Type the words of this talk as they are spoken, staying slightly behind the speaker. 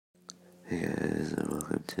Hey guys, and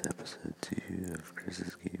welcome to episode 2 of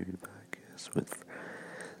Chris's Gaming Podcast with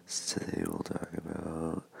friends. Today we'll talk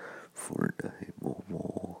about Fortnite.